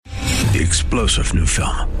The explosive new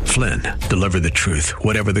film, Flynn, deliver the truth,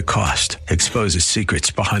 whatever the cost, exposes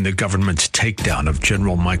secrets behind the government's takedown of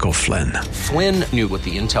General Michael Flynn. Flynn knew what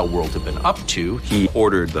the intel world had been up to. He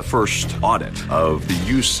ordered the first audit of the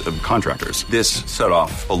use of contractors. This set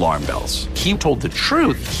off alarm bells. He told the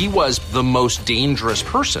truth. He was the most dangerous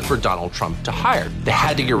person for Donald Trump to hire. They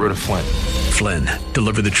had to get rid of Flynn. Flynn,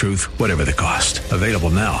 deliver the truth, whatever the cost. Available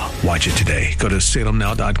now. Watch it today. Go to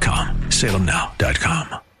salemnow.com.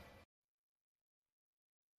 salemnow.com.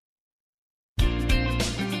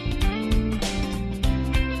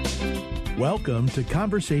 Welcome to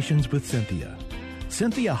Conversations with Cynthia.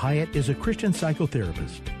 Cynthia Hiett is a Christian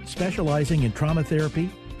psychotherapist specializing in trauma therapy,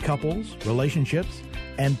 couples, relationships,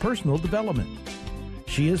 and personal development.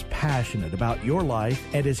 She is passionate about your life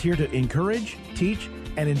and is here to encourage, teach,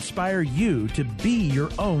 and inspire you to be your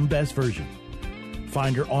own best version.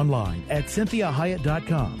 Find her online at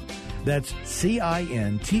CynthiaHiett.com. That's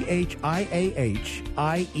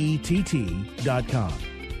CynthiaHiett.com.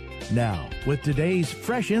 Now, with today's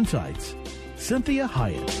fresh insights, Cynthia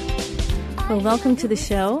Hiett. Well, welcome to the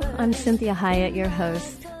show. I'm Cynthia Hiett, your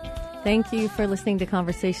host. Thank you for listening to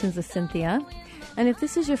Conversations with Cynthia. And if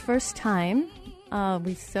this is your first time,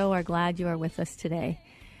 we so are glad you are with us today.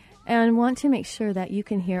 And want to make sure that you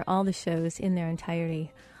can hear all the shows in their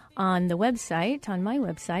entirety on the website, on my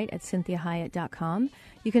website at CynthiaHiett.com.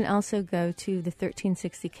 You can also go to the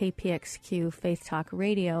 1360 KPXQ Faith Talk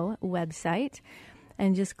Radio website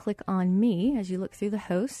and just click on me as you look through the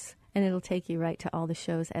hosts, and it'll take you right to all the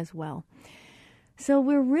shows as well. So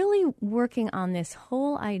we're really working on this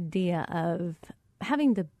whole idea of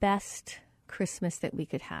having the best Christmas that we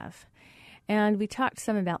could have. And we talked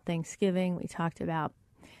some about Thanksgiving.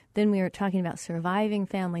 Then we were talking about surviving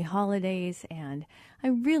family holidays, and I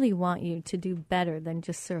really want you to do better than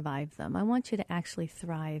just survive them. I want you to actually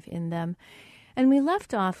thrive in them. And we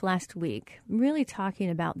left off last week really talking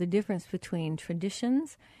about the difference between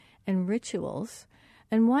traditions and rituals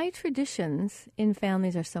and why traditions in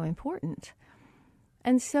families are so important.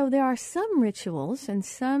 And so there are some rituals and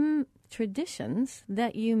some traditions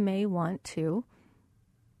that you may want to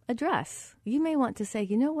address. You may want to say,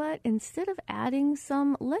 you know what, instead of adding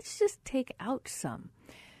some, let's just take out some.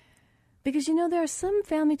 Because, there are some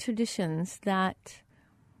family traditions that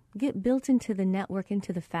get built into the network,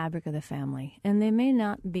 into the fabric of the family, and they may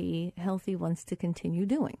not be healthy ones to continue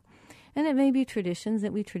doing. And it may be traditions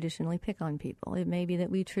that we traditionally pick on people. It may be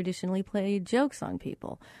that we traditionally play jokes on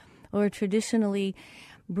people, or traditionally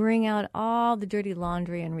bring out all the dirty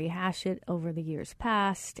laundry and rehash it over the years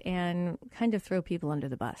past and kind of throw people under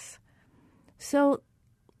the bus. So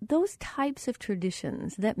those types of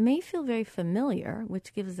traditions that may feel very familiar,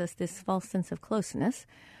 which gives us this false sense of closeness,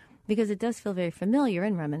 because it does feel very familiar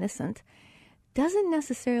and reminiscent, doesn't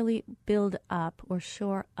necessarily build up or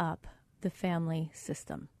shore up the family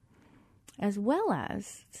system. As well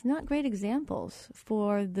as, it's not great examples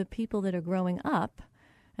for the people that are growing up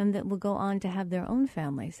and that will go on to have their own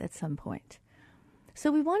families at some point.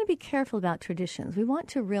 So we want to be careful about traditions. We want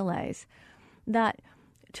to realize that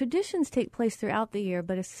traditions take place throughout the year,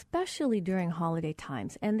 but especially during holiday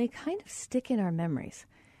times, and they kind of stick in our memories.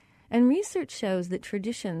 And research shows that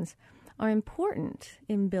traditions are important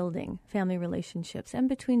in building family relationships and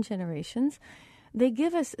between generations. They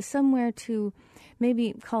give us somewhere to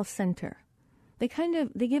maybe call center. They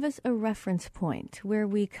give us a reference point where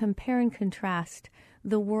we compare and contrast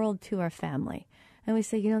the world to our family. And we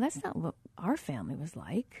say, that's not what our family was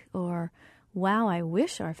like, or, wow, I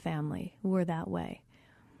wish our family were that way.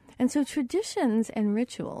 And so traditions and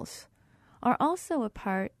rituals are also a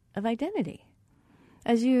part of identity.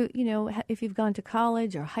 As if you've gone to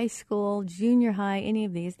college or high school, junior high, any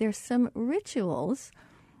of these, there's some rituals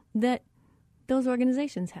that those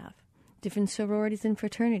organizations have. Different sororities and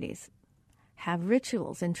fraternities have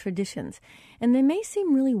rituals and traditions. And they may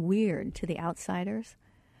seem really weird to the outsiders,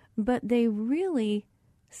 but they really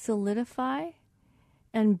solidify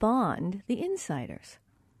and bond the insiders.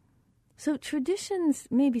 So traditions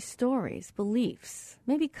may be stories, beliefs,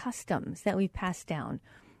 maybe customs that we pass down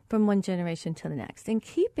from one generation to the next. And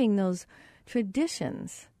keeping those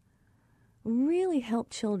traditions really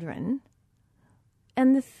help children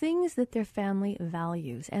and the things that their family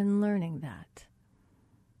values and learning that.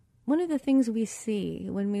 One of the things we see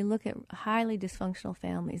when we look at highly dysfunctional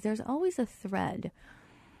families, there's always a thread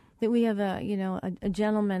that we have a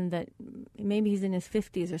gentleman that maybe he's in his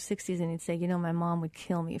 50s or 60s and he'd say, my mom would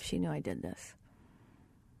kill me if she knew I did this.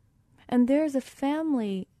 And there's a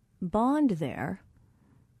family bond there.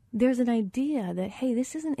 There's an idea that, hey,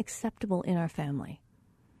 this isn't acceptable in our family.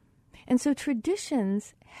 And so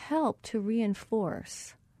traditions help to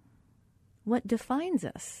reinforce what defines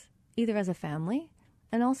us either as a family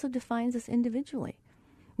and also defines us individually,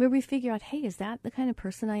 where we figure out, hey, is that the kind of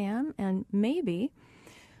person I am? And maybe,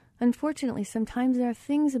 unfortunately, sometimes there are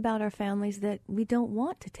things about our families that we don't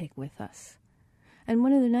want to take with us. And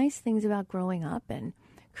one of the nice things about growing up and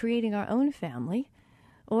creating our own family,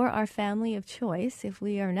 or our family of choice, if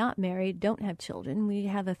we are not married, don't have children, we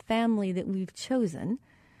have a family that we've chosen,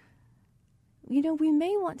 we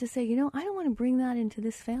may want to say, I don't want to bring that into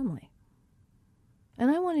this family. And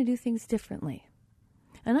I want to do things differently.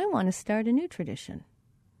 And I want to start a new tradition.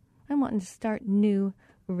 I want to start new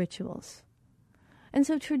rituals. And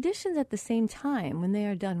so traditions at the same time, when they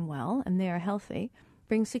are done well and they are healthy,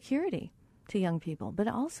 bring security to young people, but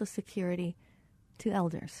also security to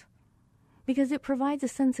elders. Because it provides a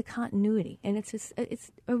sense of continuity, and it's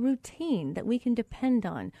a routine that we can depend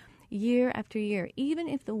on year after year. Even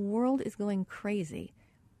if the world is going crazy,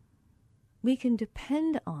 we can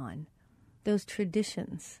depend on those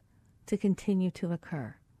traditions to continue to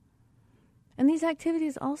occur. And these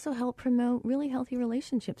activities also help promote really healthy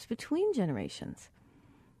relationships between generations,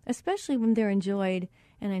 especially when they're enjoyed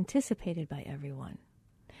and anticipated by everyone.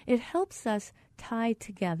 It helps us tie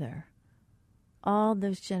together all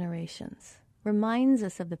those generations, reminds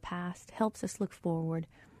us of the past, helps us look forward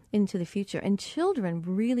into the future. And children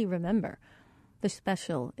really remember the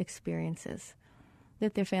special experiences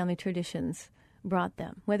that their family traditions brought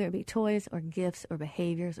them, whether it be toys or gifts or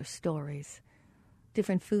behaviors or stories,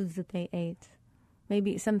 different foods that they ate.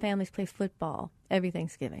 Maybe some families play football every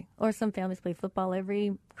Thanksgiving, or some families play football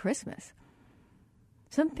every Christmas.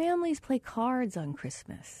 Some families play cards on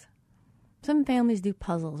Christmas. Some families do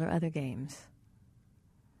puzzles or other games.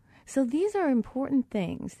 So these are important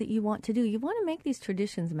things that you want to do. You want to make these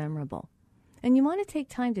traditions memorable. And you want to take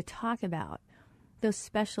time to talk about those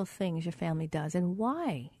special things your family does and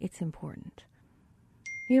why it's important.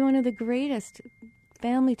 One of the greatest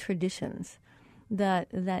family traditions that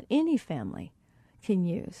any family can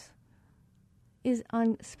use is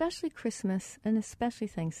on especially Christmas and especially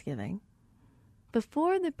Thanksgiving,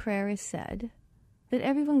 before the prayer is said, that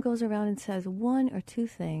everyone goes around and says one or two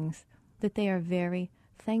things that they are very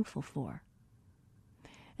thankful for.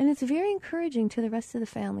 And it's very encouraging to the rest of the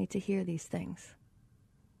family to hear these things.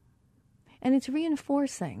 And it's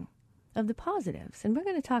reinforcing of the positives. And we're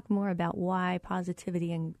going to talk more about why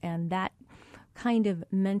positivity and that kind of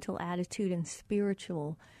mental attitude and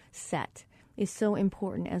spiritual set is so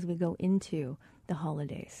important as we go into the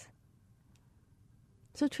holidays.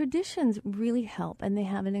 So traditions really help, and they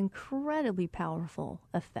have an incredibly powerful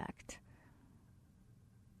effect.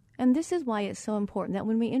 And this is why it's so important that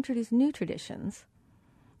when we introduce new traditions,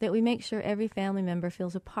 that we make sure every family member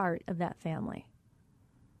feels a part of that family.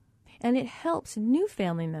 And it helps new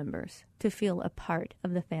family members to feel a part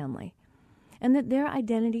of the family, and that their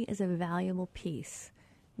identity is a valuable piece,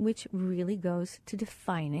 which really goes to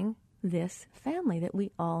defining this family that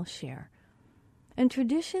we all share. And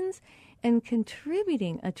traditions and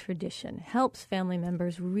contributing a tradition helps family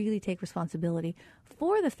members really take responsibility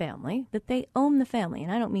for the family, that they own the family.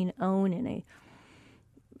 And I don't mean own in a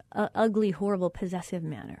ugly, horrible, possessive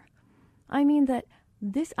manner. I mean that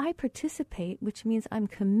I participate, which means I'm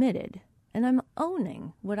committed, and I'm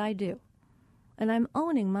owning what I do. And I'm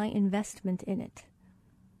owning my investment in it.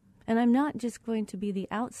 And I'm not just going to be the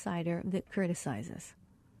outsider that criticizes.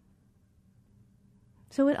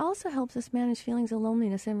 So it also helps us manage feelings of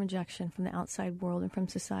loneliness and rejection from the outside world and from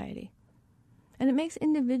society. And it makes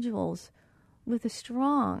individuals with a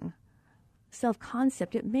strong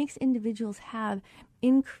self-concept, it makes individuals have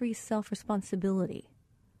increased self-responsibility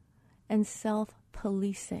and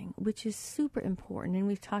self-policing, which is super important. And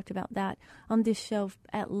we've talked about that on this show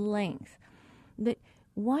at length. That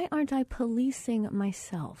why aren't I policing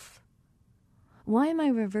myself? Why am I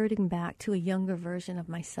reverting back to a younger version of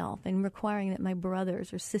myself and requiring that my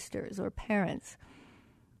brothers or sisters or parents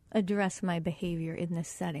address my behavior in this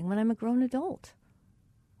setting when I'm a grown adult?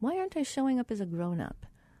 Why aren't I showing up as a grown-up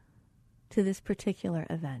to this particular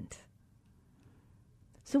event?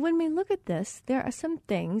 So when we look at this, there are some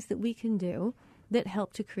things that we can do that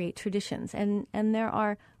help to create traditions. And there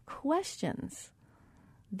are questions.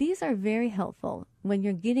 These are very helpful when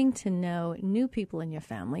you're getting to know new people in your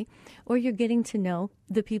family, or you're getting to know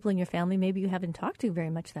the people in your family maybe you haven't talked to very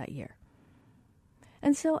much that year.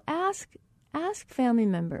 And so ask family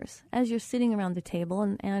members as you're sitting around the table,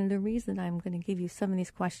 and the reason I'm going to give you some of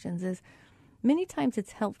these questions is many times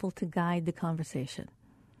it's helpful to guide the conversation,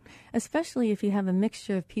 especially if you have a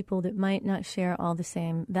mixture of people that might not share all the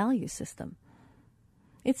same value system.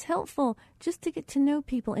 It's helpful just to get to know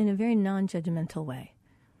people in a very non-judgmental way,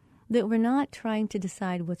 that we're not trying to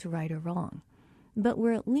decide what's right or wrong, but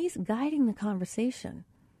we're at least guiding the conversation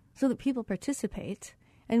so that people participate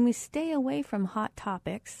and we stay away from hot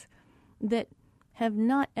topics that have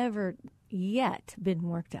not ever yet been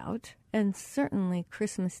worked out. And certainly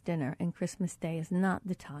Christmas dinner and Christmas Day is not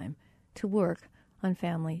the time to work on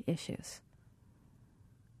family issues.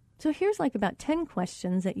 So here's like about 10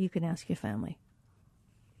 questions that you can ask your family.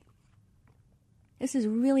 This is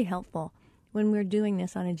really helpful when we're doing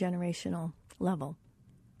this on a generational level.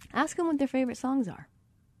 Ask them what their favorite songs are,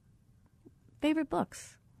 favorite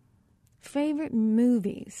books, favorite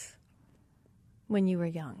movies when you were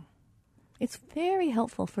young. It's very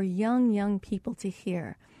helpful for young people to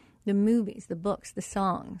hear the movies, the books, the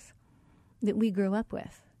songs that we grew up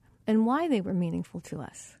with and why they were meaningful to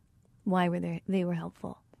us, why they were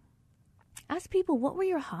helpful. Ask people, what were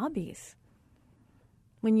your hobbies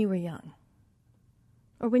when you were young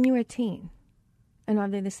or when you were a teen? And are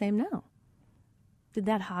they the same now? Did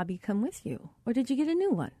that hobby come with you or did you get a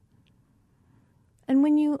new one? And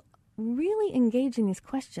when you really engage in these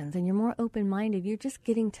questions and you're more open-minded, you're just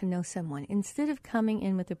getting to know someone instead of coming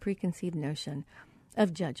in with a preconceived notion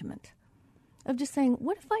of judgment, of just saying,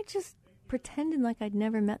 what if I just pretended like I'd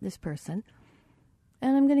never met this person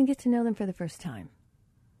and I'm going to get to know them for the first time?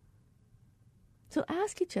 So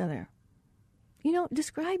ask each other,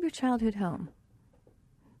 describe your childhood home.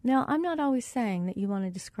 Now, I'm not always saying that you want to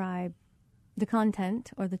describe the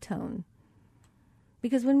content or the tone,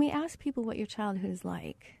 because when we ask people what your childhood is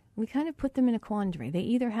like, we kind of put them in a quandary. They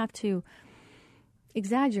either have to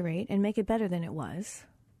exaggerate and make it better than it was,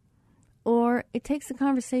 or it takes the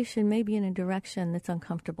conversation maybe in a direction that's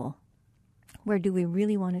uncomfortable. Where do we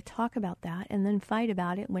really want to talk about that and then fight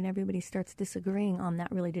about it when everybody starts disagreeing on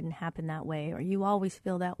that really didn't happen that way, or you always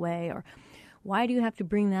feel that way, or why do you have to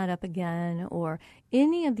bring that up again, or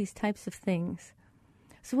any of these types of things.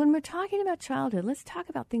 So when we're talking about childhood, let's talk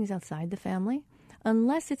about things outside the family,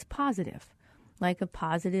 unless it's positive, like a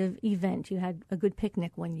positive event. You had a good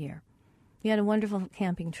picnic one year. You had a wonderful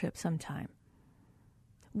camping trip sometime.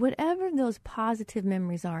 Whatever those positive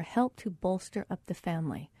memories are, help to bolster up the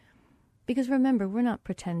family. Because remember, we're not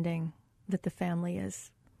pretending that the family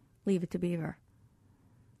is Leave It to Beaver.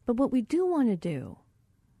 But what we do want to do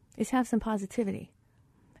is have some positivity.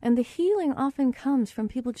 And the healing often comes from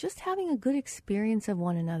people just having a good experience of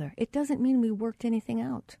one another. It doesn't mean we worked anything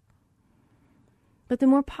out. But the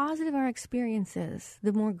more positive our experience is,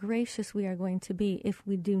 the more gracious we are going to be if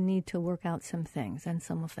we do need to work out some things and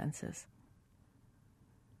some offenses.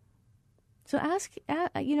 So ask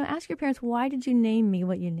your parents, why did you name me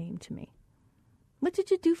what you named me? What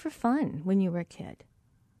did you do for fun when you were a kid?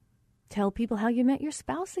 Tell people how you met your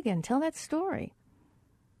spouse again. Tell that story.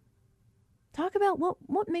 Talk about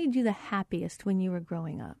what made you the happiest when you were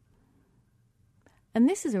growing up. And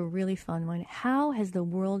this is a really fun one. How has the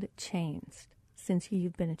world changed since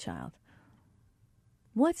you've been a child?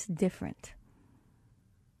 What's different?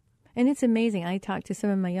 And it's amazing. I talk to some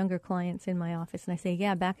of my younger clients in my office, and I say,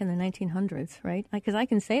 yeah, back in the 1900s, right? Because I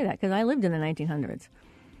can say that because I lived in the 1900s.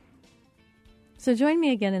 So join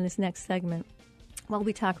me again in this next segment while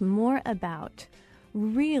we talk more about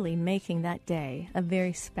really making that day a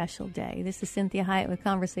very special day. This is Cynthia Hiett with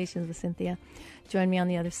Conversations with Cynthia. Join me on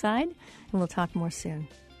the other side, and we'll talk more soon.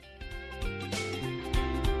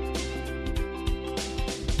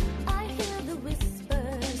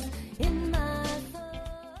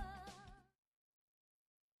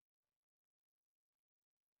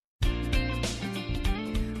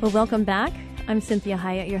 Well, welcome back. I'm Cynthia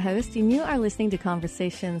Hiett, your host, and you are listening to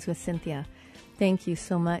Conversations with Cynthia. Thank you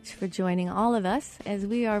so much for joining all of us as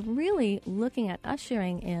we are really looking at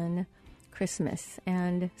ushering in Christmas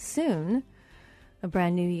and soon a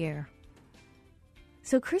brand new year.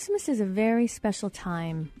 So Christmas is a very special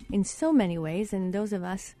time in so many ways, and those of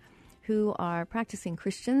us who are practicing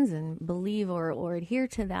Christians and believe or adhere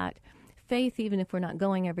to that faith, even if we're not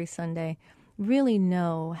going every Sunday, really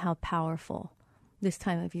know how powerful this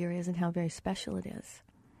time of year is and how very special it is.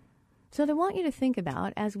 So I want you to think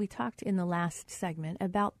about, as we talked in the last segment,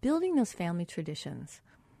 about building those family traditions.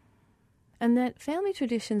 And that family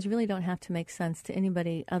traditions really don't have to make sense to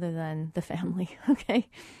anybody other than the family, okay?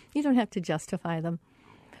 You don't have to justify them.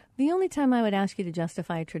 The only time I would ask you to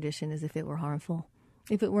justify a tradition is if it were harmful,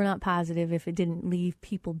 if it were not positive, if it didn't leave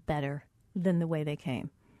people better than the way they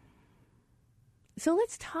came. So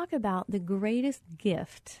let's talk about the greatest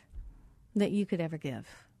gift that you could ever give.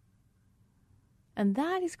 And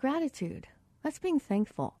that is gratitude. That's being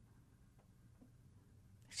thankful.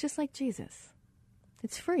 It's just like Jesus.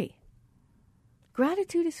 It's free.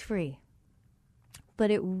 Gratitude is free. But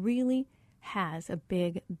it really has a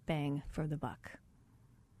big bang for the buck.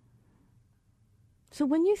 So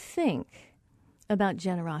when you think about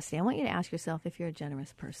generosity. I want you to ask yourself if you're a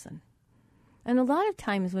generous person. And a lot of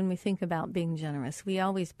times when we think about being generous, we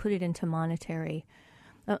always put it into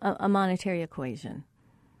a monetary equation.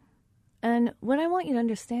 And what I want you to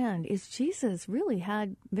understand is Jesus really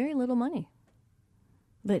had very little money,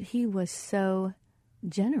 but he was so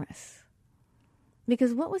generous.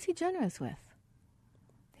 Because what was he generous with?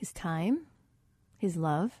 His time, his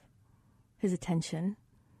love, his attention,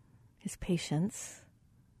 his patience,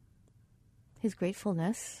 his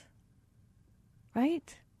gratefulness,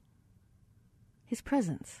 right? His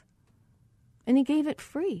presence. And he gave it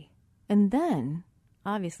free. And then,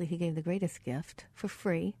 obviously, he gave the greatest gift for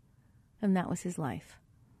free, and that was his life.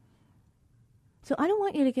 So I don't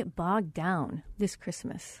want you to get bogged down this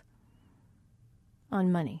Christmas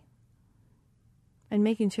on money and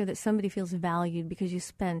making sure that somebody feels valued because you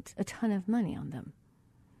spent a ton of money on them.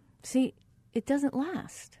 See, it doesn't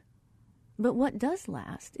last. But what does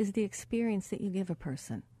last is the experience that you give a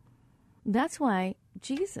person. That's why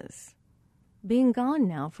Jesus, being gone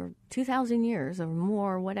now for 2,000 years or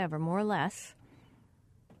more, whatever, more or less,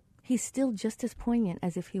 he's still just as poignant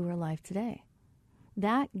as if he were alive today.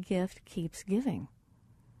 That gift keeps giving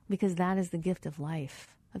because that is the gift of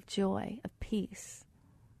life, of joy, of peace,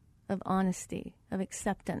 of honesty, of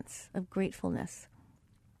acceptance, of gratefulness.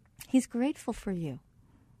 He's grateful for you.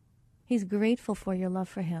 He's grateful for your love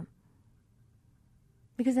for him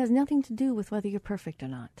because it has nothing to do with whether you're perfect or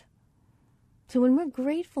not. So when we're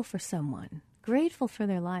grateful for someone, grateful for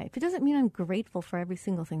their life, it doesn't mean I'm grateful for every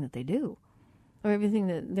single thing that they do or everything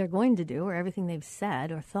that they're going to do or everything they've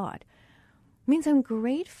said or thought. It means I'm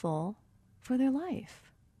grateful for their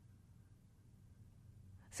life.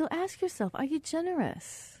 So ask yourself, are you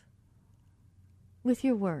generous with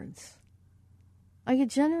your words? Are you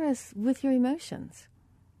generous with your emotions?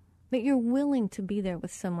 That you're willing to be there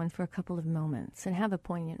with someone for a couple of moments and have a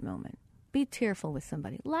poignant moment. Be tearful with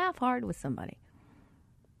somebody. Laugh hard with somebody.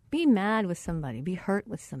 Be mad with somebody. Be hurt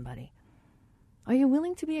with somebody. Are you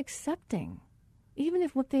willing to be accepting, even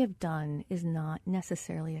if what they have done is not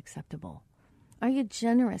necessarily acceptable? Are you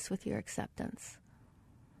generous with your acceptance?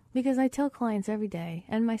 Because I tell clients every day,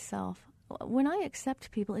 and myself, when I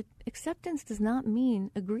accept people, acceptance does not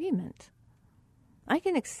mean agreement. I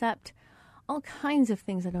can accept all kinds of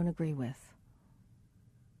things I don't agree with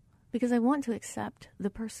because I want to accept the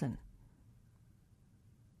person.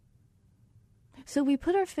 So we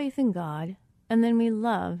put our faith in God and then we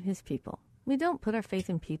love his people. We don't put our faith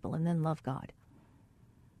in people and then love God.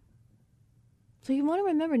 So you want to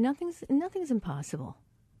remember nothing's impossible.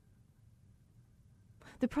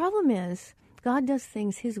 The problem is God does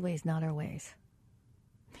things his ways, not our ways.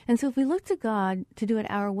 And so if we look to God to do it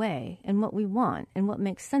our way and what we want and what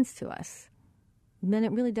makes sense to us, then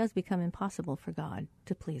it really does become impossible for God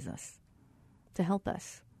to please us, to help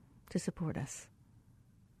us, to support us.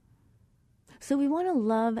 So we want to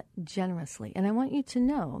love generously. And I want you to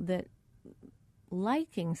know that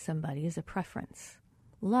liking somebody is a preference.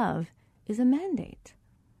 Love is a mandate.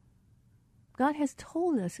 God has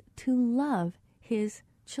told us to love his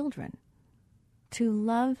children, to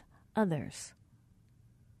love others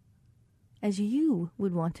as you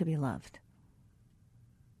would want to be loved.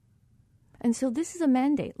 And so this is a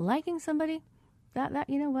mandate. Liking somebody, that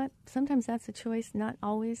you know what? Sometimes that's a choice, not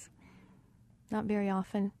always, not very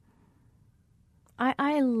often.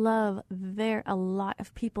 I love a lot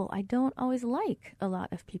of people. I don't always like a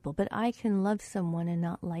lot of people, but I can love someone and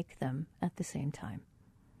not like them at the same time.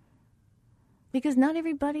 Because not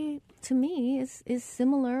everybody, to me, is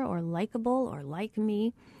similar or likable or like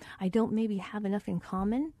me. I don't maybe have enough in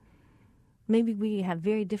common. Maybe we have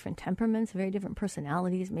very different temperaments, very different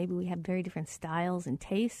personalities. Maybe we have very different styles and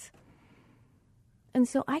tastes. And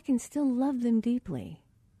so I can still love them deeply,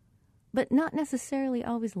 but not necessarily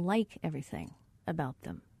always like everything about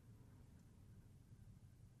them.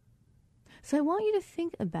 So I want you to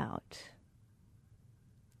think about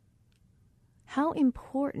how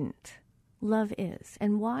important love is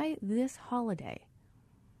and why this holiday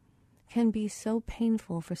can be so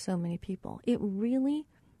painful for so many people. It really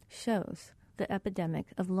shows the epidemic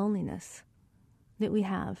of loneliness that we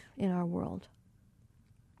have in our world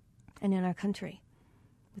and in our country.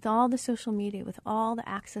 With all the social media, with all the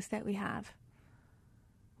access that we have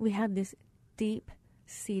this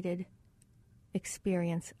deep-seated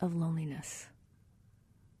experience of loneliness.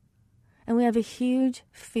 And we have a huge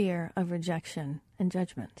fear of rejection and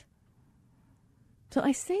judgment. So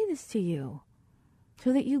I say this to you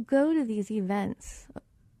so that you go to these events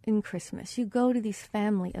in Christmas. You go to these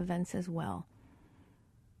family events as well.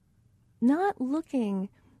 Not looking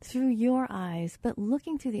through your eyes, but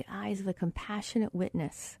looking through the eyes of a compassionate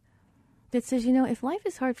witness that says, you know, if life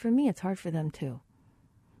is hard for me, it's hard for them too.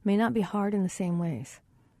 May not be hard in the same ways.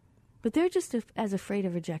 But they're just as afraid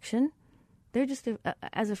of rejection. They're just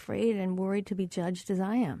as afraid and worried to be judged as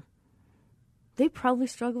I am. They probably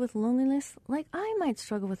struggle with loneliness like I might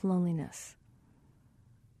struggle with loneliness.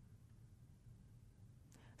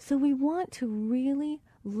 So we want to really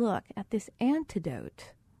look at this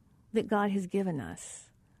antidote that God has given us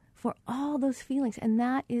for all those feelings, and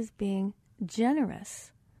that is being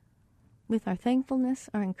generous with our thankfulness,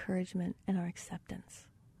 our encouragement, and our acceptance.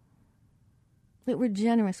 That we're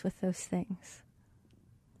generous with those things.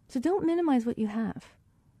 So don't minimize what you have.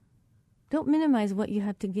 Don't minimize what you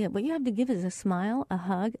have to give. What you have to give is a smile, a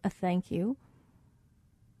hug, a thank you.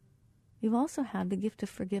 You also have the gift of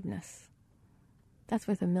forgiveness. That's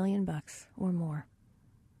worth $1 million or more.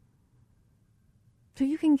 So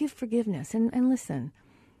you can give forgiveness. And listen,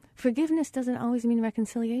 forgiveness doesn't always mean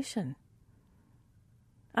reconciliation.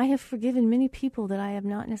 I have forgiven many people that I have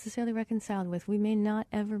not necessarily reconciled with. We may not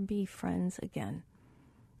ever be friends again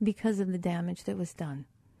because of the damage that was done.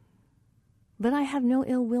 But I have no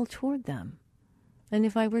ill will toward them. And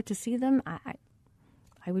if I were to see them, I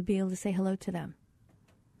would be able to say hello to them.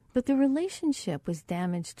 But the relationship was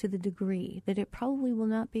damaged to the degree that it probably will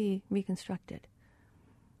not be reconstructed.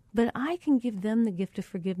 But I can give them the gift of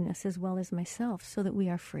forgiveness as well as myself so that we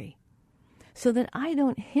are free. So that I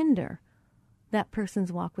don't hinder that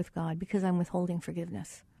person's walk with God because I'm withholding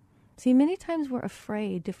forgiveness. See, many times we're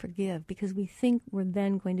afraid to forgive because we think we're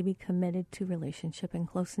then going to be committed to relationship and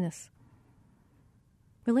closeness.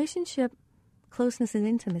 Relationship, closeness, and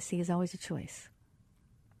intimacy is always a choice.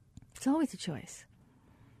 It's always a choice.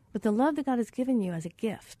 But the love that God has given you as a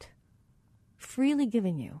gift, freely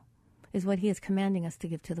given you, is what He is commanding us to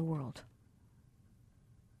give to the world.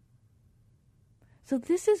 So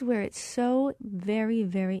this is where it's so very,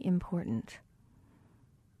 very important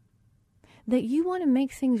that you want to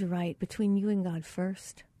make things right between you and God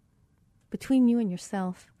first, between you and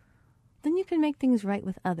yourself. Then you can make things right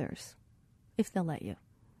with others, if they'll let you.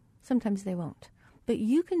 Sometimes they won't. But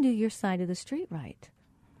you can do your side of the street right.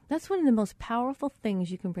 That's one of the most powerful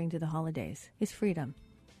things you can bring to the holidays, is freedom.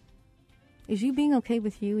 Is you being okay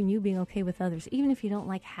with you and you being okay with others, even if you don't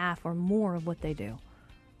like half or more of what they do.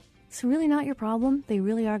 It's really not your problem. They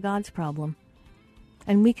really are God's problem.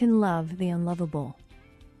 And we can love the unlovable.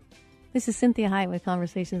 This is Cynthia Hiett with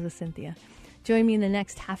Conversations with Cynthia. Join me in the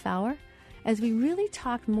next half hour as we really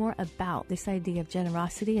talk more about this idea of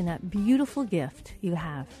generosity and that beautiful gift you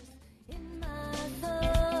have.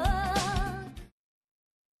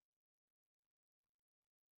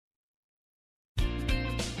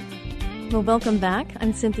 Well, welcome back.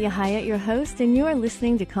 I'm Cynthia Hiett, your host, and you are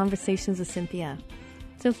listening to Conversations with Cynthia.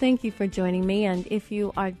 So thank you for joining me. And if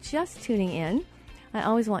you are just tuning in, I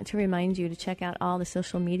always want to remind you to check out all the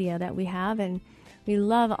social media that we have. And we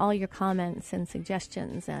love all your comments and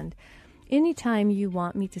suggestions. And anytime you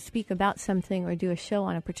want me to speak about something or do a show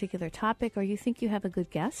on a particular topic, or you think you have a good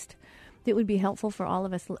guest that would be helpful for all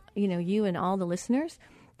of us, you and all the listeners,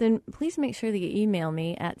 then please make sure that you email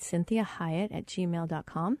me at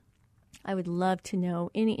cynthiahiett@gmail.com. I would love to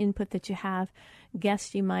know any input that you have,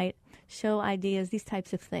 guests you might, show ideas, these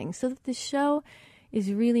types of things, so that the show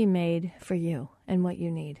is really made for you and what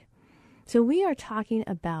you need. So we are talking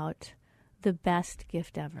about the best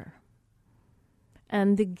gift ever.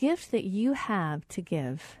 And the gift that you have to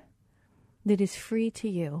give that is free to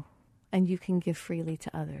you and you can give freely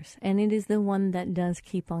to others. And it is the one that does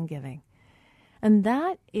keep on giving. And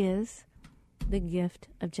that is the gift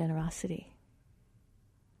of generosity.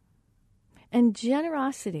 And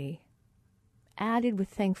generosity added with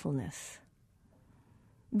thankfulness.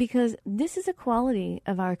 Because this is a quality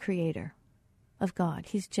of our Creator, of God.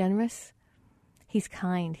 He's generous, He's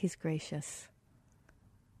kind, He's gracious.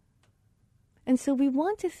 And so we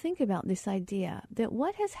want to think about this idea that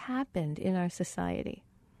what has happened in our society,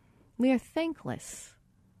 we are thankless.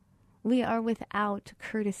 We are without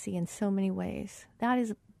courtesy in so many ways. That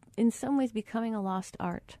is in some ways becoming a lost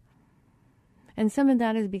art. And some of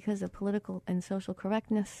that is because of political and social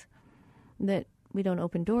correctness, that we don't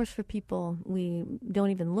open doors for people. We don't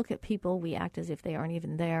even look at people. We act as if they aren't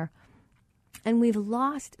even there. And we've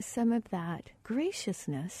lost some of that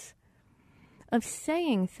graciousness of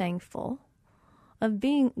saying thankful, of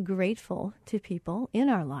being grateful to people in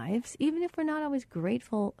our lives, even if we're not always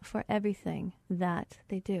grateful for everything that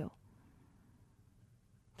they do.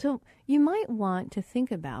 So you might want to think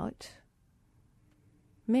about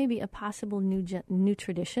maybe a possible new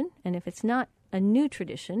tradition, and if it's not a new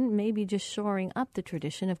tradition, maybe just shoring up the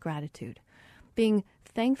tradition of gratitude, being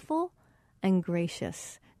thankful and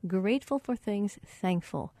gracious, grateful for things,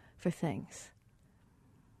 thankful for things.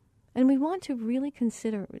 And we want to really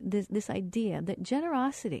consider this idea that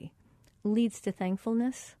generosity leads to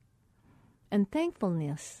thankfulness, and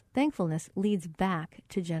thankfulness leads back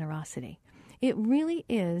to generosity. It really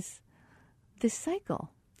is this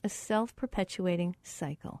cycle, a self-perpetuating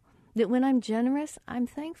cycle, that when I'm generous, I'm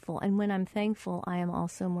thankful, and when I'm thankful, I am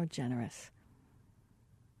also more generous.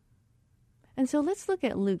 And so let's look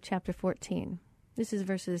at Luke chapter 14. This is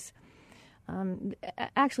verses,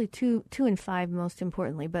 actually 2 and 5 most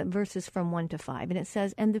importantly, but verses from 1 to 5. And it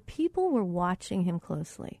says, "And the people were watching him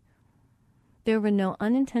closely. There were no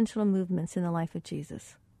unintentional movements in the life of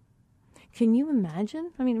Jesus." Can you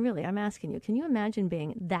imagine? I mean, really, I'm asking you, can you imagine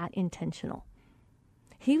being that intentional?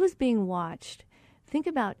 He was being watched. Think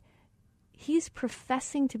about, he's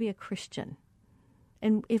professing to be a Christian.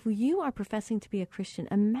 And if you are professing to be a Christian,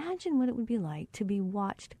 imagine what it would be like to be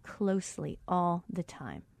watched closely all the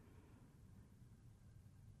time.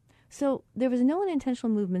 So there was no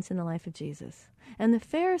unintentional movements in the life of Jesus. And the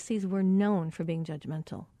Pharisees were known for being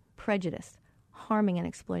judgmental, prejudiced, harming and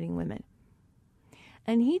exploiting women.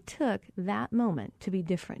 And he took that moment to be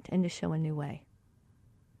different and to show a new way.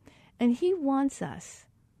 And he wants us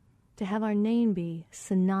to have our name be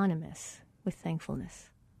synonymous with thankfulness,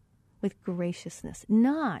 with graciousness,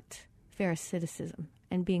 not Pharisaicism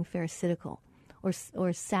and being Pharisaical,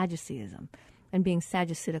 or Sadduceeism and being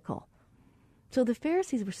Sadduceetical. So the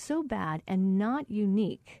Pharisees were so bad and not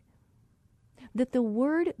unique that the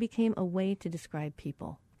word became a way to describe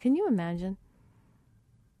people. Can you imagine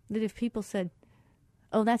that if people said,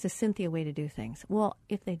 "Oh, that's a Cynthia way to do things"? Well,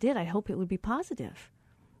 if they did, I hope it would be positive.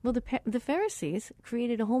 Well, the Pharisees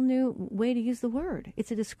created a whole new way to use the word.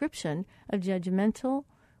 It's a description of judgmental,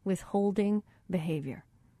 withholding behavior.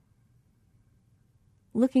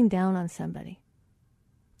 Looking down on somebody,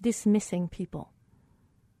 dismissing people,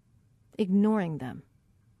 ignoring them,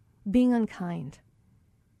 being unkind.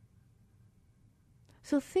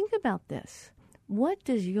 So think about this. What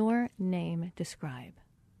does your name describe?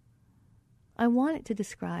 I want it to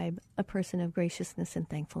describe a person of graciousness and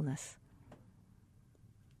thankfulness.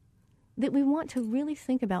 That we want to really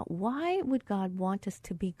think about, why would God want us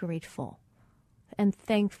to be grateful and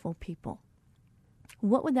thankful people?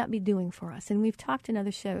 What would that be doing for us? And we've talked in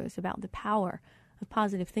other shows about the power of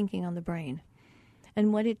positive thinking on the brain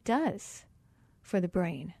and what it does for the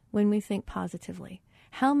brain when we think positively.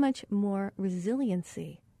 How much more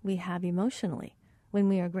resiliency we have emotionally when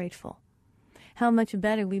we are grateful. How much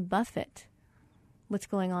better we buffet what's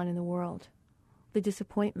going on in the world, the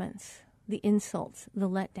disappointments, the insults, the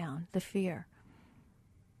letdown, the fear.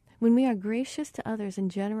 When we are gracious to others and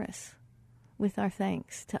generous with our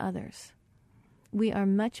thanks to others, we are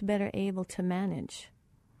much better able to manage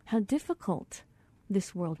how difficult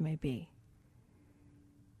this world may be.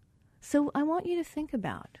 So I want you to think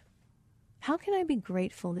about, how can I be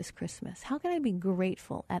grateful this Christmas? How can I be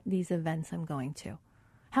grateful at these events I'm going to?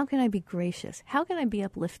 How can I be gracious? How can I be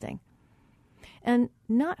uplifting? And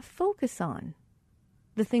not focus on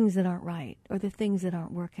the things that aren't right or the things that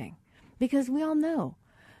aren't working. Because we all know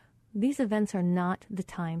these events are not the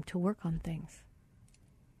time to work on things.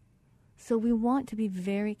 So we want to be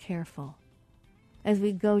very careful as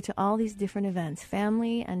we go to all these different events,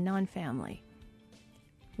 family and non-family,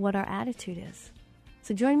 what our attitude is.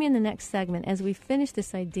 So join me in the next segment as we finish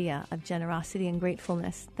this idea of generosity and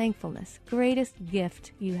gratefulness, thankfulness, greatest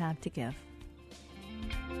gift you have to give.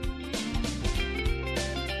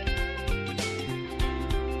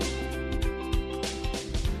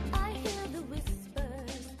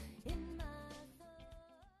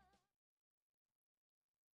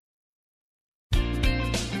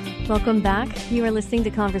 Welcome back. You are listening to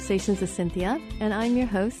Conversations with Cynthia, and I'm your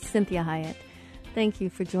host, Cynthia Hiett. Thank you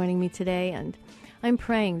for joining me today, and I'm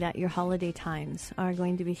praying that your holiday times are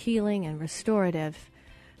going to be healing and restorative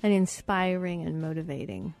and inspiring and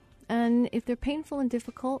motivating. And if they're painful and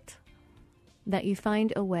difficult, that you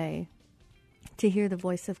find a way to hear the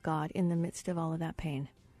voice of God in the midst of all of that pain.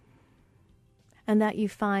 And that you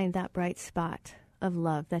find that bright spot of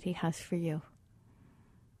love that He has for you.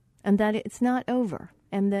 And that it's not over.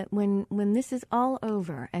 And that when this is all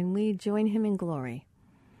over and we join Him in glory,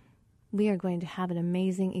 we are going to have an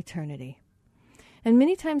amazing eternity. And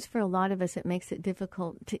many times for a lot of us, it makes it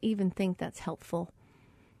difficult to even think that's helpful.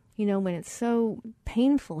 You know, when it's so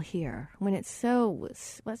painful here, when it's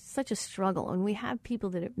such a struggle, and we have people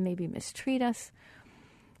that maybe mistreat us,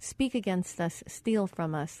 speak against us, steal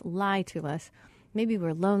from us, lie to us, maybe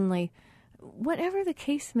we're lonely, whatever the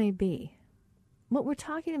case may be, what we're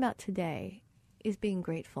talking about today is being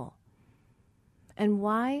grateful and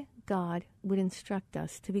why God would instruct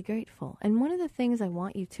us to be grateful. And one of the things I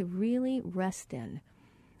want you to really rest in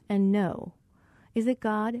and know is that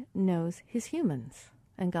God knows his humans,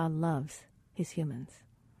 and God loves his humans.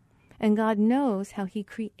 And God knows how he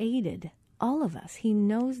created all of us. He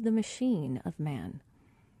knows the machine of man.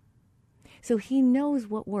 So he knows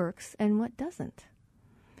what works and what doesn't.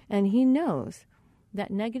 And he knows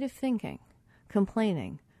that negative thinking,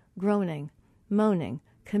 complaining, groaning, moaning,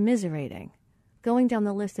 commiserating, going down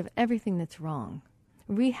the list of everything that's wrong,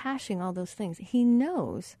 rehashing all those things, he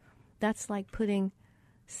knows that's like putting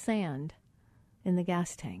sand in the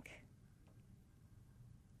gas tank.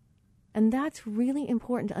 And that's really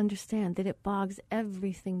important to understand, that it bogs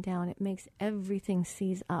everything down. It makes everything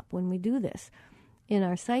seize up when we do this in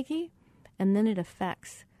our psyche, and then it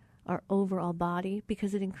affects our overall body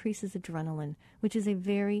because it increases adrenaline, which is a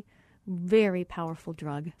very, very powerful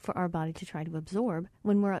drug for our body to try to absorb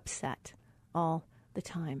when we're upset all the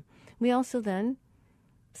time. We also then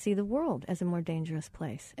see the world as a more dangerous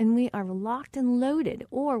place, and we are locked and loaded,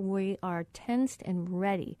 or we are tensed and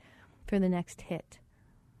ready for the next hit.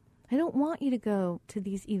 I don't want you to go to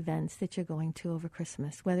these events that you're going to over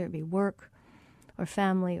Christmas, whether it be work or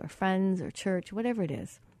family or friends or church, whatever it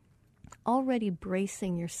is, already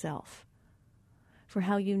bracing yourself for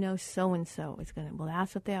how you know so-and-so is going to, well,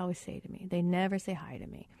 that's what they always say to me. They never say hi to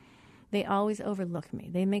me. They always overlook me.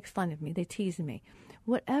 They make fun of me. They tease me.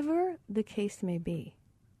 Whatever the case may be,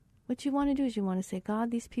 what you want to do is you want to say, God,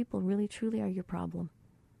 these people really, truly are your problem.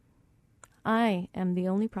 I am the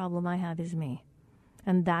only problem I have is me.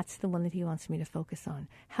 And that's the one that he wants me to focus on.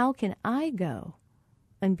 How can I go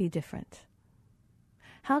and be different?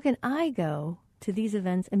 How can I go to these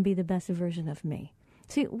events and be the best version of me?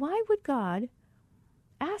 See, why would God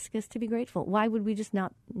ask us to be grateful? Why would we just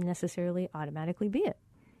not necessarily automatically be it?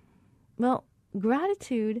 Well,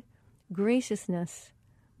 gratitude, graciousness,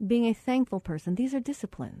 being a thankful person, these are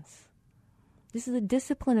disciplines. This is a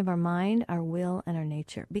discipline of our mind, our will, and our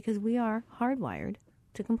nature, because we are hardwired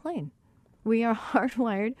to complain. We are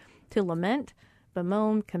hardwired to lament,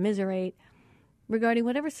 bemoan, commiserate regarding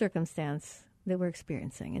whatever circumstance that we're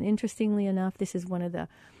experiencing. And interestingly enough, this is one of the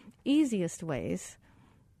easiest ways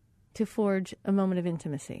to forge a moment of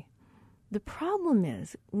intimacy. The problem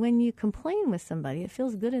is when you complain with somebody, it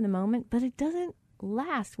feels good in the moment, but it doesn't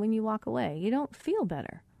last when you walk away. You don't feel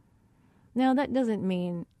better. Now, that doesn't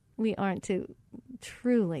mean we aren't to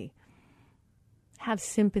truly have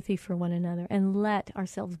sympathy for one another and let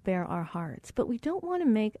ourselves bare our hearts. But we don't want to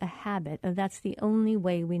make a habit of that's the only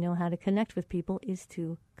way we know how to connect with people is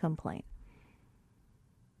to complain.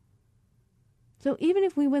 So even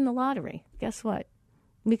if we win the lottery, guess what?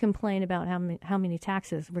 We complain about how many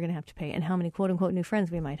taxes we're going to have to pay and how many quote-unquote new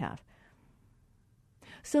friends we might have.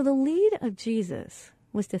 So the lead of Jesus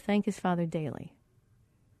was to thank his Father daily.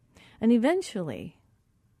 And eventually,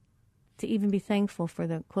 to even be thankful for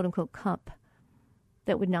the quote-unquote cup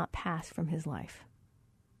that would not pass from his life.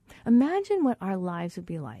 Imagine what our lives would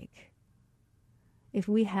be like if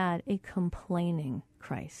we had a complaining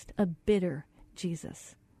Christ, a bitter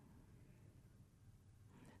Jesus.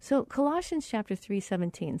 So Colossians chapter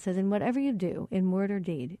 3:17 says, "And whatever you do, in word or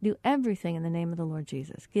deed, do everything in the name of the Lord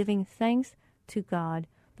Jesus, giving thanks to God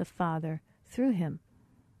the Father through him."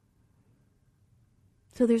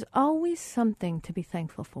 So there's always something to be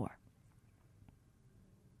thankful for.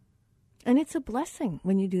 And it's a blessing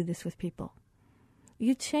when you do this with people.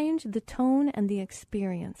 You change the tone and the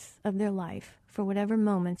experience of their life for whatever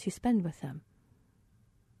moments you spend with them.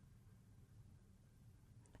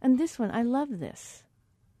 And this one, I love this.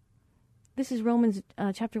 This is Romans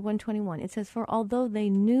chapter 1:21. It says, "For although they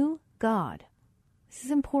knew God," this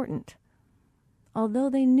is important, "although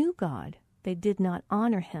they knew God, they did not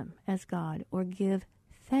honor him as God or give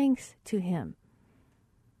thanks to him.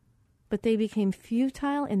 But they became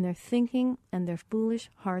futile in their thinking, and their foolish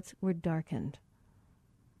hearts were darkened."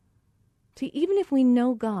 See, even if we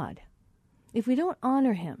know God, if we don't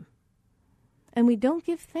honor him, and we don't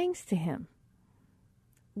give thanks to him,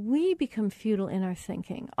 we become futile in our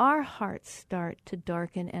thinking. Our hearts start to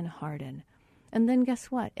darken and harden. And then guess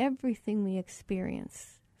what? Everything we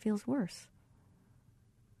experience feels worse.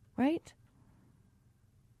 Right?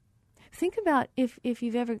 Think about if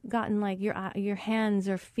you've ever gotten like your hands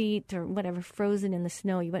or feet or whatever frozen in the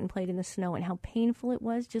snow. You went and played in the snow and how painful it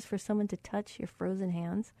was just for someone to touch your frozen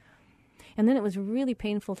hands. And then it was really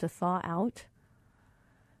painful to thaw out.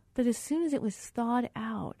 But as soon as it was thawed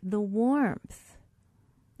out, the warmth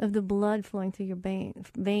of the blood flowing through your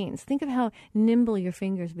veins. Think of how nimble your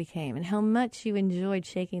fingers became and how much you enjoyed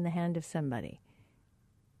shaking the hand of somebody.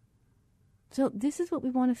 So this is what we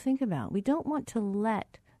want to think about. We don't want to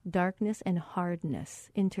let darkness and hardness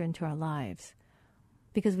enter into our lives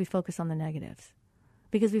because we focus on the negatives.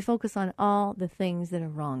 because we focus on all the things that are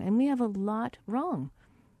wrong. And we have a lot wrong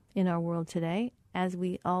in our world today, as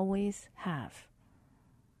we always have.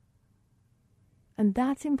 And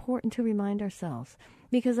that's important to remind ourselves,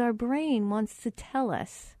 because our brain wants to tell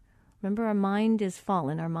us, remember, our mind is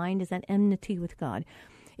fallen, our mind is at enmity with God.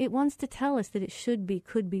 It wants to tell us that it should be,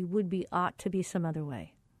 could be, would be, ought to be some other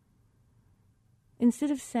way.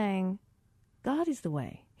 Instead of saying, God is the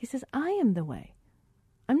way. He says, I am the way.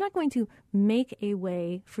 I'm not going to make a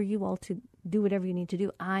way for you all to do whatever you need to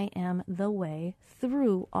do. I am the way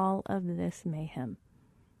through all of this mayhem.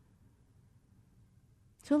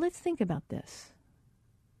 So let's think about this.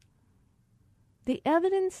 The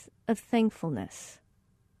evidence of thankfulness.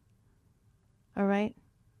 All right?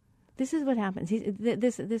 This is what happens.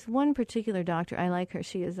 This one particular doctor, I like her.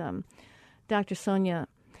 She is Dr. Sonia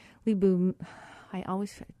Libu. I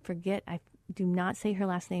always forget. I do not say her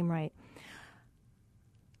last name right.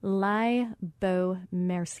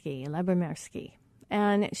 Lyubomirsky.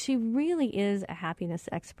 And she really is a happiness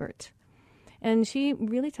expert. And she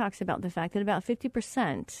really talks about the fact that about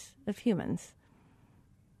 50% of humans,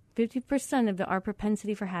 50% of our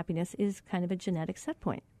propensity for happiness is kind of a genetic set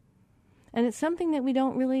point. And it's something that we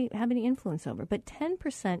don't really have any influence over. But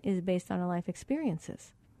 10% is based on our life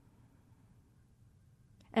experiences.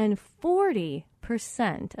 And 40%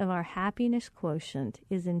 of our happiness quotient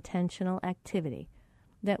is intentional activity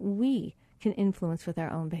that we can influence with our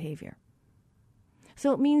own behavior.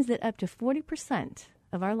 So it means that up to 40%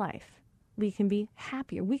 of our life, we can be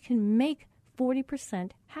happier. We can make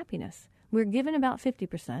 40% happiness. We're given about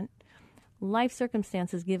 50%. Life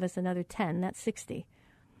circumstances give us another 10. That's 60.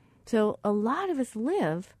 So a lot of us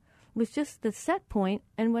live with just the set point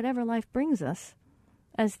and whatever life brings us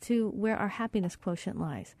as to where our happiness quotient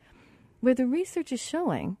lies. Where the research is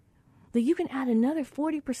showing that you can add another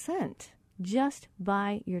 40% just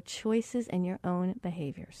by your choices and your own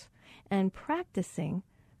behaviors and practicing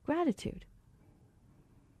gratitude.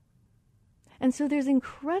 And so there's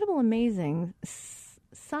incredible, amazing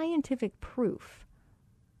scientific proof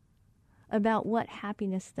about what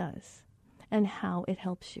happiness does and how it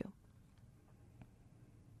helps you.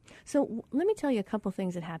 So let me tell you a couple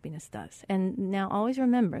things that happiness does. And now always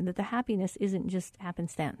remember that the happiness isn't just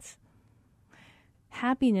happenstance.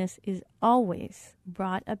 Happiness is always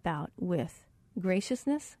brought about with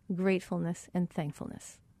graciousness, gratefulness, and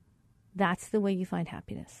thankfulness. That's the way you find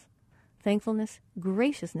happiness. Thankfulness,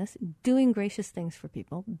 graciousness, doing gracious things for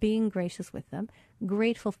people, being gracious with them,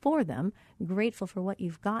 grateful for them, grateful for what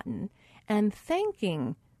you've gotten, and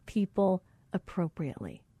thanking people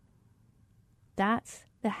appropriately. That's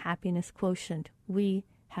the happiness quotient we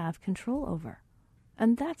have control over.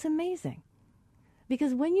 And that's amazing.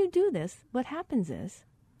 Because when you do this, what happens is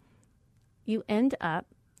you end up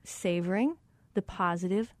savoring the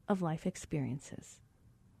positive of life experiences.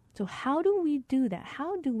 So how do we do that?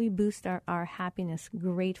 How do we boost our happiness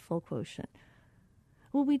grateful quotient?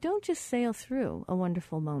 Well, we don't just sail through a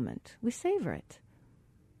wonderful moment. We savor it.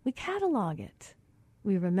 We catalog it.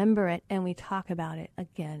 We remember it, and we talk about it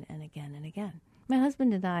again and again and again. My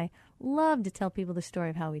husband and I love to tell people the story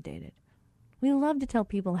of how we dated. We love to tell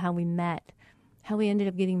people how we met, how we ended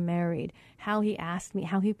up getting married, how he asked me,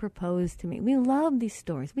 how he proposed to me. We love these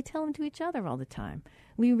stories. We tell them to each other all the time.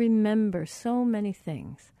 We remember so many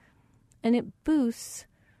things. And it boosts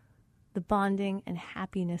the bonding and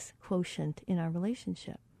happiness quotient in our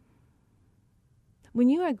relationship. When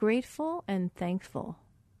you are grateful and thankful,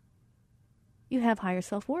 you have higher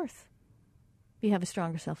self-worth. You have a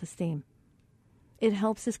stronger self-esteem. It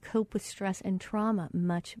helps us cope with stress and trauma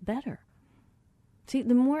much better. See,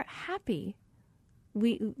 the more happiness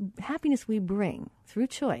we bring through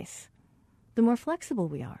choice, the more flexible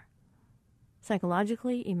we are.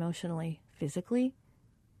 Psychologically, emotionally, physically,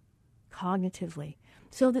 cognitively.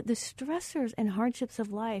 So that the stressors and hardships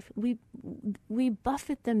of life, we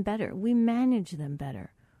buffet them better. We manage them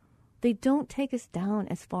better. They don't take us down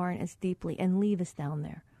as far and as deeply and leave us down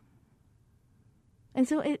there. And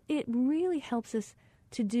so it really helps us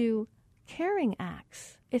to do caring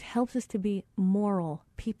acts. It helps us to be moral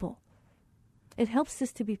people. It helps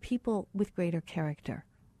us to be people with greater character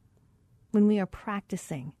when we are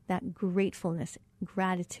practicing that gratefulness,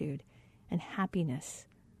 gratitude, and happiness,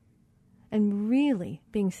 and really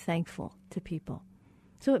being thankful to people.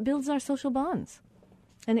 So it builds our social bonds,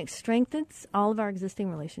 and it strengthens all of our existing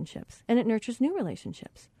relationships, and it nurtures new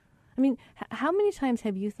relationships. I mean, how many times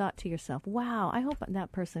have you thought to yourself, wow, I hope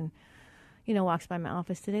that person, walks by my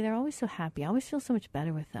office today. They're always so happy. I always feel so much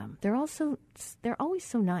better with them. They're always so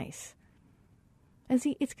nice. And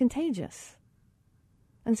see, it's contagious.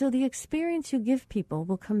 And so the experience you give people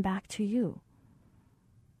will come back to you.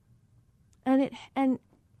 And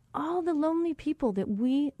all the lonely people that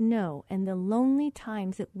we know and the lonely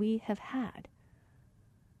times that we have had.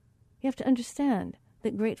 You have to understand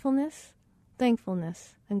that gratefulness,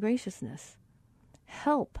 thankfulness, and graciousness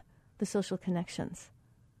help the social connections.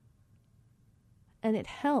 And it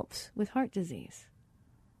helps with heart disease.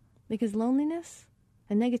 Because loneliness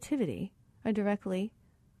and negativity are directly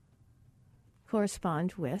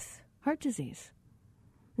correspond with heart disease.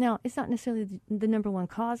 Now, it's not necessarily the number one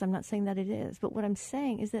cause. I'm not saying that it is. But what I'm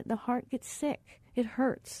saying is that the heart gets sick. It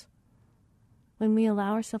hurts when we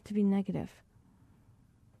allow ourselves to be negative.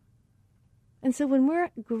 And so when we're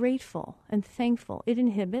grateful and thankful, it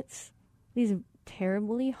inhibits these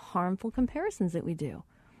terribly harmful comparisons that we do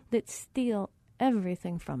that steal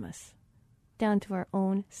everything from us, down to our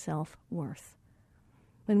own self-worth.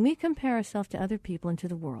 When we compare ourselves to other people and to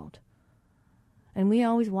the world, and we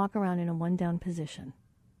always walk around in a one-down position,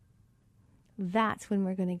 that's when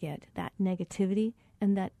we're going to get that negativity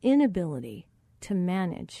and that inability to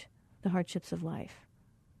manage the hardships of life.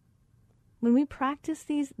 When we practice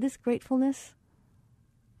this gratefulness,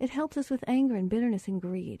 it helps us with anger and bitterness and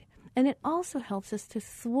greed. And it also helps us to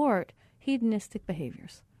thwart hedonistic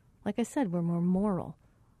behaviors. Like I said, we're more moral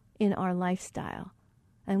in our lifestyle,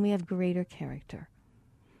 and we have greater character.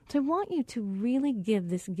 So I want you to really give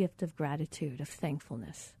this gift of gratitude, of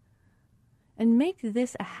thankfulness, and make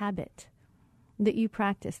this a habit that you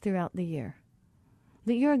practice throughout the year.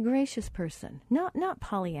 That you're a gracious person, not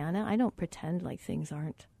Pollyanna. I don't pretend like things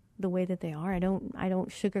aren't the way that they are. I don't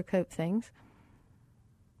sugarcoat things.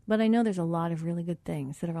 But I know there's a lot of really good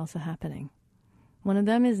things that are also happening. One of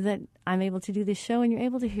them is that I'm able to do this show and you're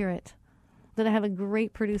able to hear it. That I have a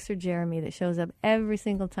great producer, Jeremy, that shows up every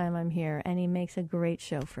single time I'm here, and he makes a great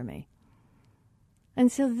show for me.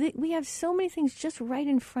 And so we have so many things just right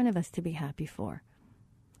in front of us to be happy for.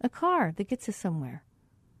 A car that gets us somewhere.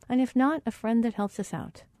 And if not, a friend that helps us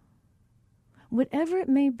out. Whatever it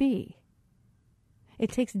may be,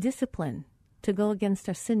 it takes discipline to go against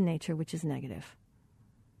our sin nature, which is negative,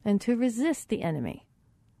 and to resist the enemy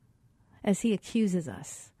as he accuses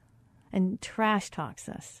us and trash talks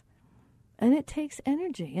us. And it takes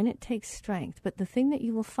energy and it takes strength. But the thing that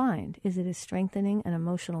you will find is it is strengthening an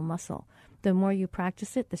emotional muscle. The more you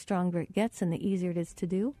practice it, the stronger it gets and the easier it is to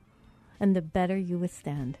do, and the better you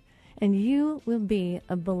withstand. And you will be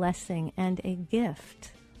a blessing and a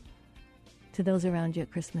gift to those around you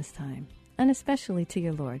at Christmas time, and especially to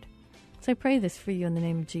your Lord. So I pray this for you in the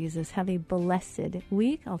name of Jesus. Have a blessed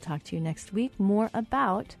week. I'll talk to you next week more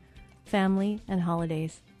about family and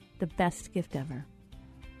holidays, the best gift ever.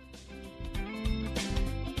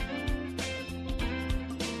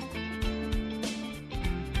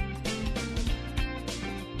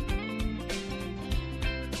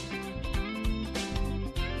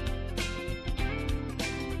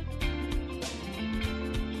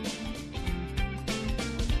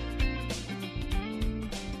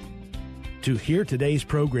 To hear today's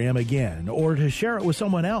program again or to share it with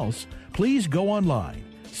someone else, please go online,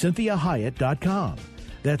 CynthiaHiett.com.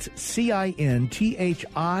 That's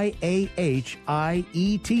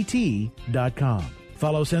CynthiaHiett.com.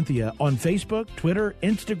 Follow Cynthia on Facebook, Twitter,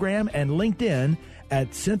 Instagram, and LinkedIn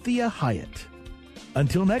at Cynthia Hiett.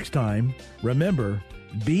 Until next time, remember,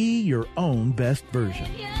 be your own best version.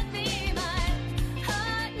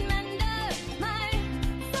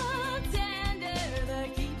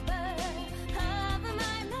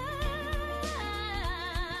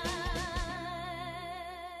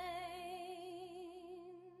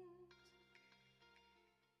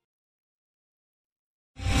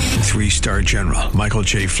 Three-star General Michael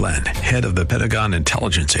J. Flynn, head of the Pentagon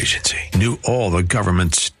Intelligence Agency, knew all the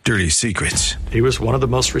government's dirty secrets. He was one of the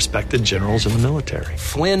most respected generals in the military.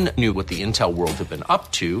 Flynn knew what the intel world had been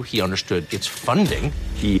up to. He understood its funding.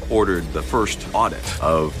 He ordered the first audit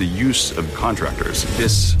of the use of contractors.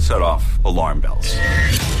 This set off alarm bells.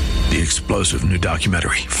 The explosive new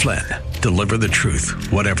documentary, Flynn, Deliver the Truth,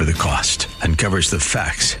 Whatever the Cost, uncovers the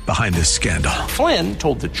facts behind this scandal. Flynn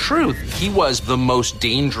told the truth. He was the most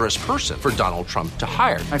dangerous person for Donald Trump to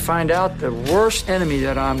hire. I find out the worst enemy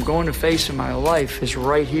that I'm going to face in my life is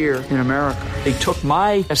right here in America. They took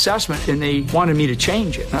my assessment and they wanted me to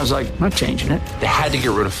change it. And I was like, I'm not changing it. They had to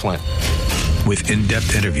get rid of Flynn. With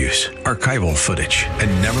in-depth interviews, archival footage,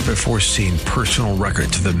 and never-before-seen personal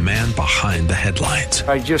records of the man behind the headlines.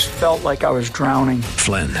 I just felt like I was drowning.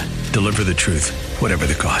 Flynn, Deliver the Truth, Whatever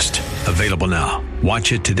the Cost. Available now.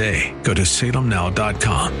 Watch it today. Go to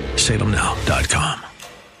salemnow.com. salemnow.com.